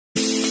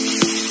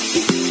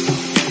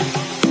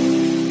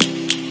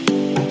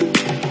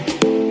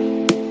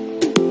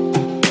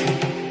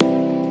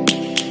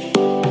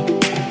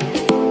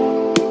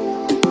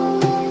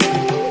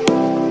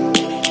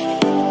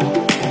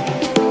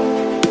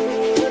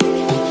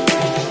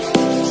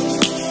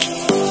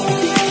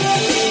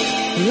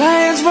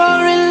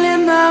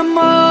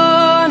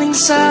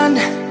sun,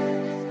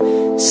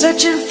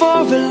 searching for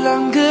a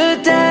longer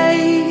day.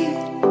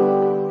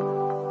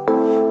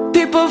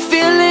 People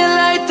feeling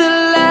like the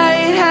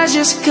light has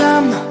just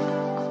come.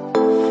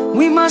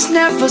 We must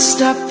never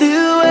stop the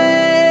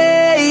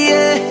way.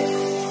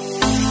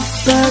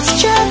 Birds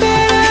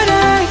chirping and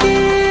I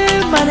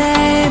hear my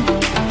name,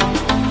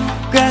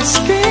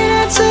 grasping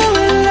into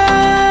a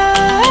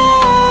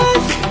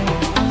life.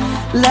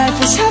 Life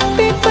is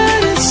happy but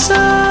it's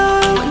so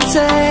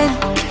insane.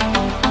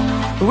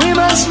 We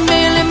must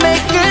merely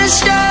make a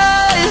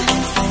start.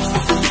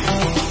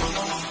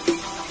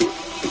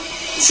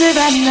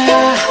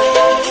 Savannah,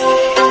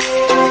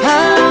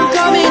 I'm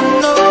coming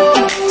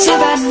home.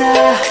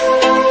 Savannah,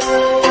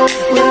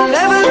 we'll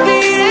never be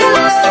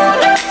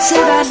alone.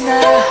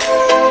 Savannah,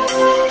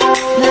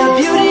 the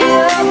beauty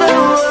of the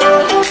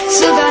world.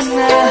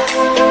 Savannah,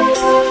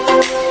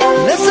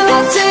 let's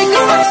all take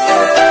a walk.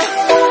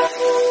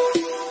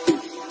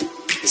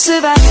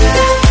 Savannah.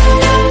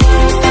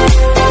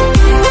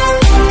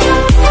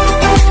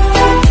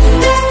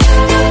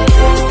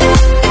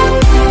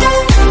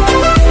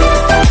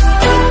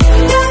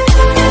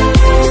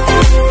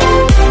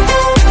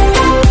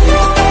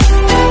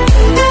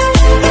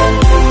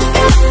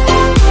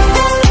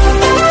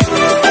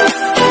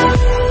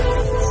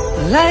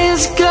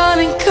 Lion's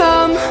gonna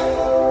come.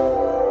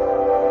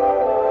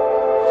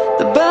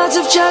 The birds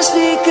have just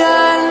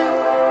begun.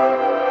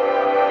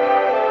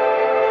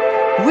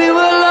 We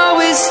will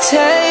always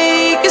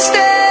take a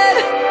stand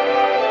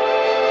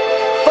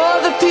for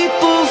the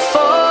people,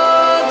 for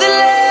the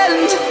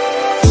land.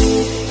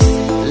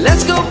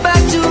 Let's go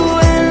back to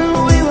when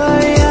we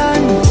were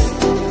young.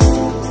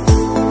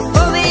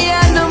 For the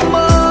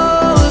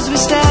animals we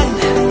stand.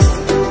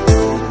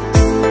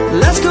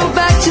 Let's go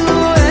back to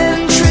when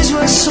trees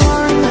were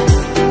swung,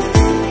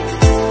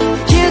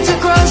 kids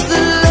across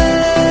the land.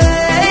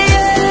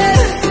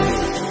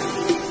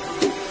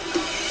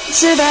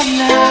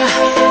 Savannah,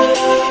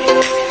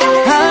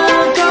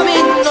 I'm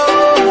coming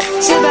home.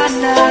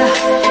 Savannah,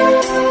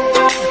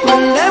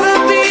 we'll never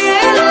be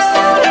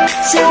alone.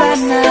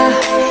 Savannah,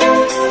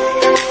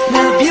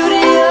 the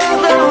beauty of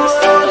the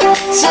world.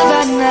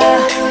 Savannah,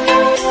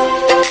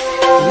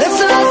 let's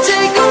all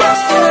take a walk.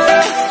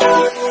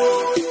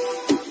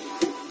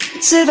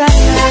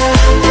 Savannah.